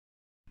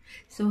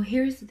So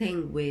here's the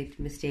thing with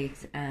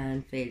mistakes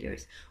and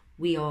failures.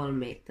 We all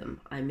make them.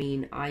 I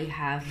mean, I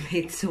have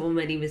made so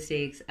many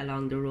mistakes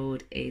along the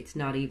road, it's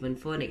not even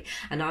funny.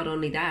 And not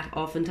only that,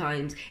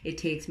 oftentimes it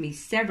takes me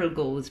several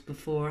goes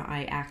before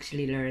I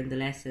actually learn the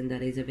lesson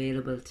that is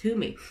available to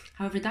me.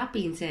 However, that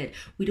being said,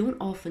 we don't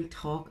often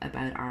talk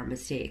about our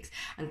mistakes,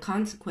 and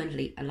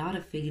consequently, a lot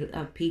of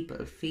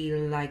people feel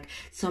like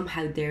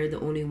somehow they're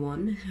the only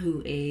one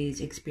who is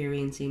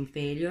experiencing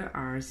failure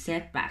or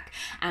setback.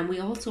 And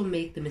we also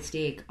make the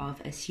mistake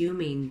of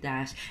assuming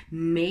that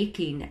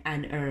making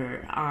an error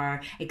or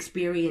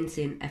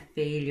experiencing a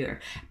failure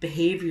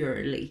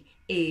behaviorally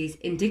is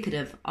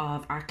indicative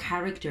of our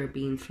character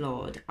being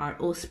flawed or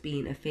us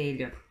being a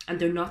failure, and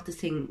they're not the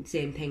same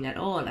thing at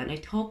all. And I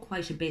talk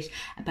quite a bit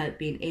about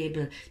being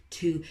able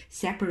to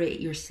separate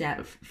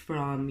yourself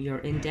from your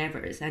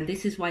endeavors, and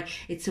this is why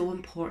it's so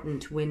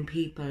important when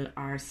people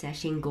are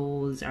setting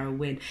goals or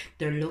when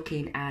they're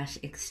looking at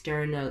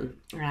external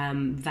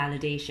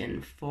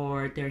validation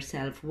for their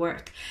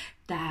self-worth,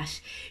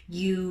 that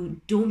you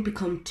don't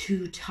become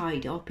too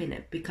tied up in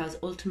it, because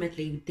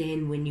ultimately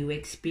then when you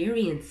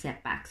experience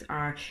setbacks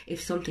or if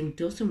something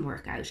doesn't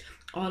work out,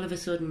 all of a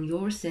sudden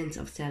your sense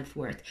of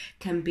self-worth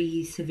can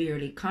be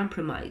severely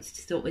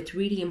compromised. So it's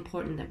really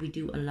important that we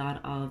do a lot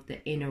of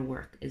the inner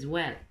work as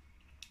well.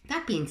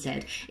 That being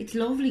said, it's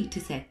lovely to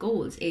set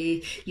goals.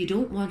 You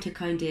don't want to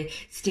kind of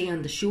stay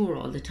on the shore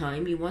all the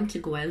time. You want to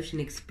go out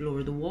and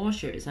explore the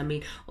waters. I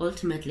mean,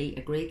 ultimately,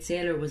 a great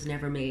sailor was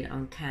never made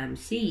on calm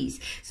seas.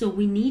 So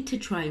we need to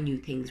try new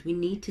things. We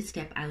need to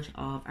step out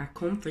of our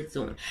comfort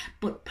zone.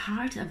 But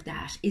part of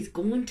that is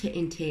going to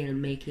entail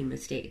making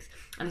mistakes.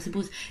 And I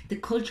suppose the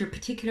culture,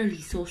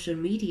 particularly social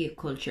media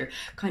culture,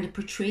 kind of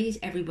portrays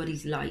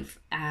everybody's life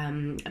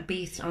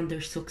based on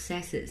their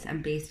successes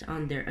and based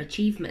on their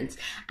achievements.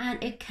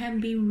 And it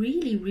can be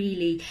really,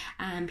 really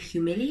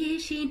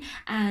humiliating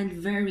and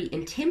very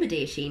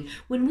intimidating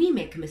when we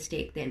make a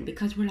mistake then,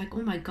 because we're like,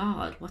 oh my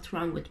God, what's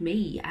wrong with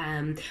me?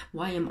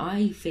 Why am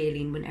I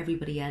failing when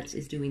everybody else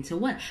is doing so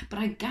well? But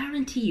I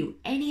guarantee you,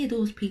 any of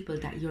those people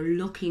that you're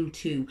looking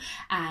to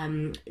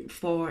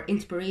for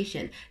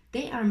inspiration,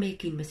 they are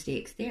making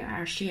mistakes. They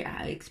are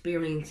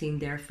experiencing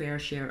their fair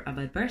share of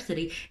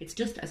adversity. It's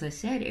just, as I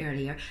said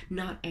earlier,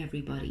 not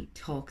everybody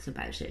talks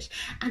about it.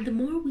 And the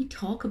more we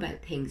talk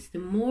about things, the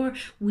more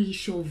we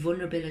show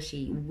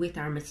vulnerability with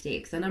our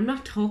mistakes. And I'm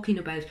not talking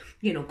about,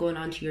 going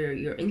onto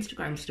your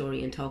Instagram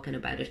story and talking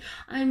about it.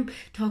 I'm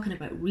talking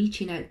about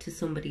reaching out to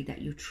somebody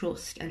that you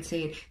trust and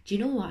saying, do you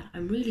know what?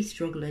 I'm really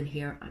struggling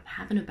here. I'm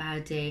having a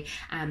bad day.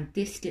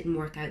 This didn't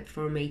work out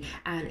for me,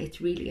 and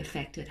it's really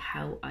affected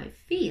how I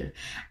feel.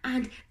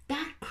 And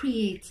that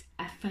creates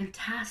a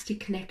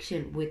fantastic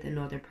connection with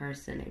another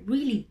person. It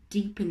really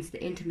deepens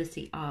the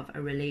intimacy of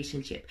a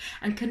relationship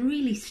and can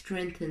really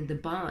strengthen the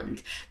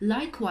bond.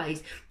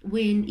 Likewise,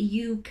 when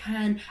you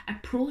can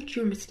approach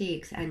your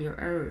mistakes and your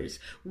errors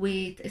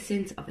with a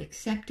sense of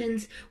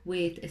acceptance,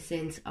 with a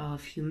sense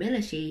of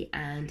humility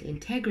and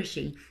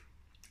integrity,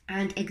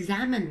 and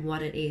examine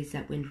what it is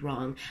that went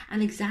wrong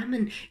and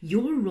examine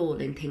your role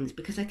in things,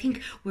 because I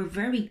think we're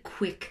very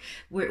quick,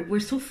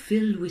 we're so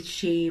filled with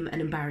shame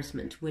and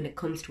embarrassment when it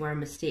comes to our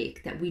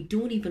mistake that we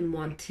don't even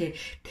want to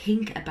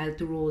think about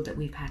the role that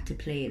we've had to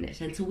play in it.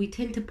 And so we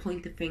tend to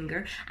point the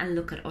finger and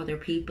look at other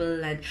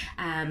people and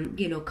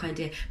kind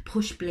of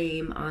push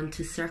blame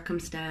onto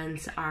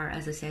circumstance, or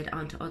as I said,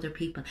 onto other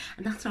people.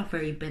 And that's not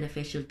very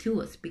beneficial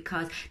to us,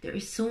 because there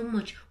is so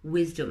much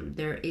wisdom,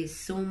 there is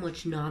so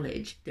much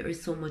knowledge, there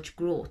is so much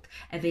growth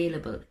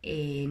available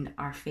in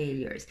our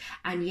failures.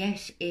 And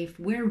yet, if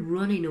we're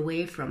running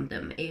away from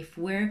them, if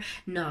we're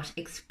not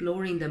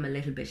exploring them a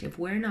little bit, if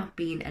we're not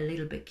being a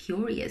little bit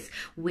curious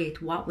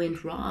with what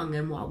went wrong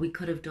and what we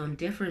could have done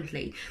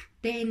differently,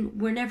 then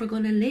we're never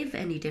going to live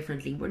any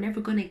differently. We're never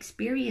going to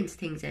experience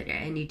things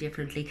any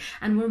differently.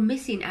 And we're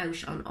missing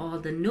out on all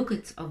the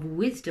nuggets of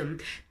wisdom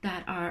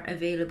that are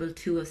available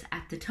to us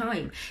at the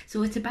time.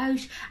 So it's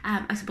about,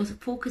 I suppose,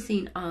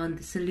 focusing on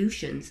the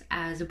solutions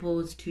as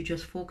opposed to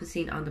just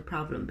focusing on the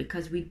problem,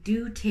 because we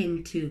do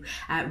tend to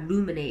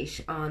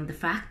ruminate on the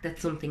fact that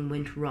something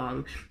went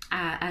wrong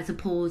as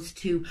opposed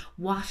to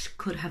what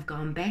could have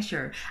gone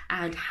better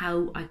and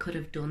how I could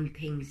have done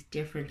things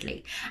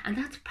differently. And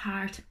that's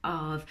part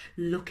of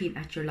looking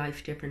at your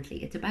life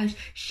differently. It's about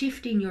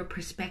shifting your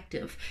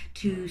perspective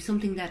to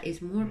something that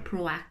is more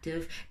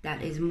proactive,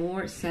 that is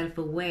more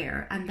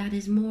self-aware, and that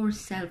is more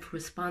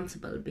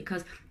self-responsible,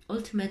 because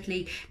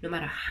ultimately, no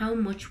matter how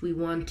much we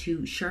want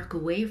to shirk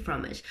away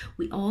from it,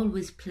 we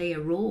always play a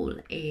role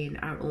in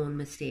our own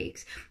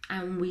mistakes,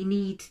 and we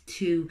need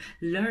to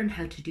learn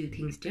how to do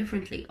things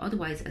differently.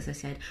 Otherwise, as I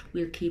said,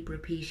 we'll keep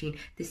repeating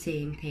the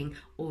same thing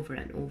over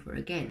and over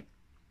again.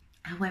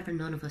 However,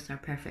 none of us are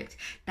perfect.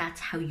 That's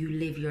how you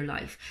live your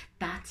life.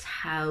 That's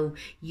how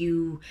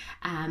you,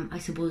 I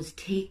suppose,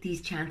 take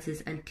these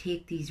chances and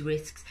take these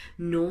risks,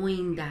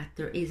 knowing that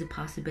there is a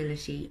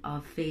possibility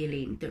of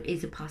failing. There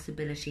is a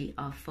possibility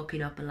of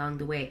fucking up along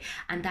the way.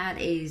 And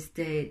that is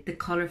the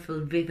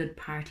colourful, vivid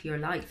part of your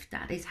life.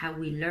 That is how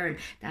we learn.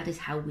 That is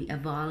how we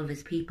evolve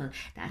as people.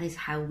 That is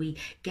how we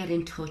get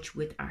in touch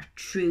with our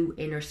true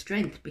inner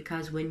strength.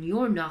 Because when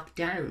you're knocked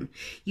down,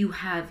 you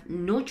have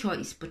no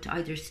choice but to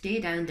either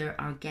stay down there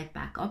or get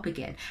back up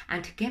again.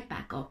 And to get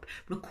back up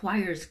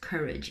requires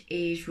courage.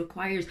 It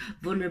requires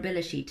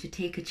vulnerability to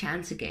take a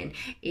chance again.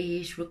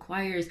 It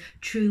requires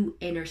true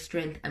inner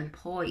strength and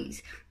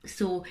poise.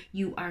 So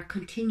you are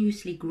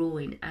continuously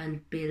growing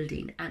and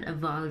building and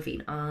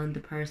evolving on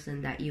the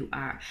person that you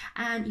are.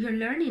 And you're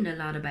learning a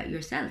lot about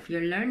yourself.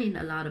 You're learning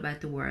a lot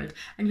about the world,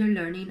 and you're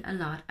learning a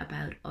lot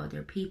about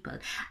other people.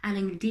 And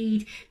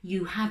indeed,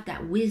 you have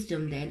that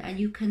wisdom then, and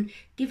you can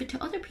give it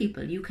to other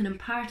people. You can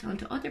impart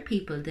onto other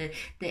people the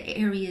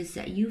areas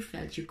that you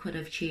felt you could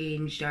have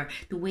changed, or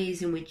the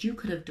ways in which you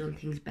could have done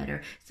things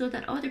better, so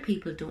that other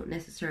people don't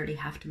necessarily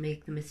have to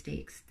make the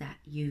mistakes that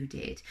you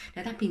did.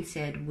 Now, that being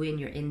said, when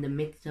you're in the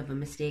midst of a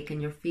mistake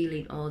and you're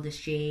feeling all the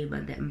shame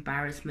and the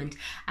embarrassment,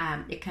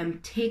 it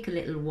can take a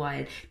little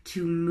while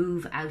to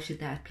move out of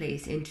that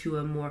place into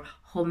a more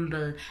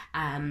humble,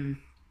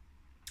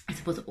 I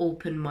suppose,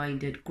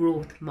 open-minded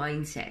growth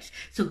mindset.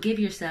 So give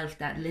yourself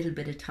that little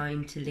bit of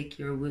time to lick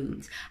your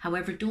wounds.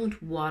 However,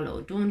 don't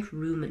wallow, don't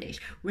ruminate.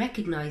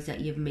 Recognize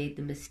that you've made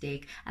the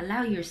mistake.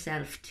 Allow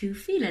yourself to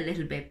feel a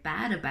little bit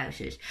bad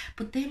about it,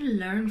 but then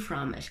learn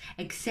from it,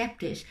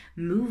 accept it,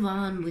 move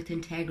on with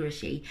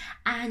integrity,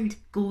 and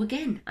go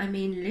again. I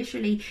mean,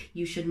 literally,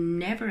 you should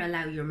never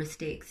allow your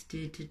mistakes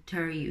to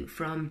deter you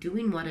from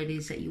doing what it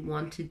is that you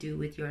want to do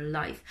with your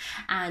life.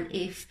 And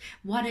if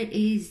what it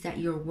is that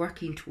you're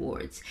working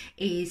towards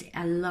is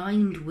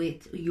aligned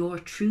with your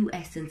true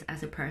essence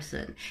as a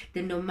person,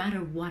 then no matter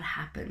what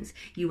happens,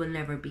 you will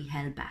never be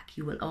held back.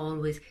 You will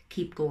always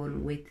keep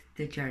going with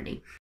the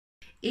journey.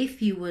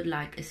 If you would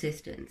like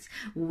assistance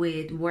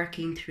with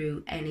working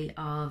through any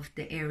of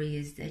the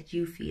areas that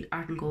you feel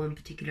aren't going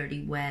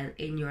particularly well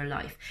in your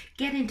life,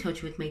 get in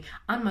touch with me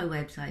on my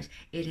website.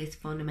 It is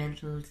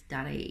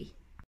fundamentals.ie.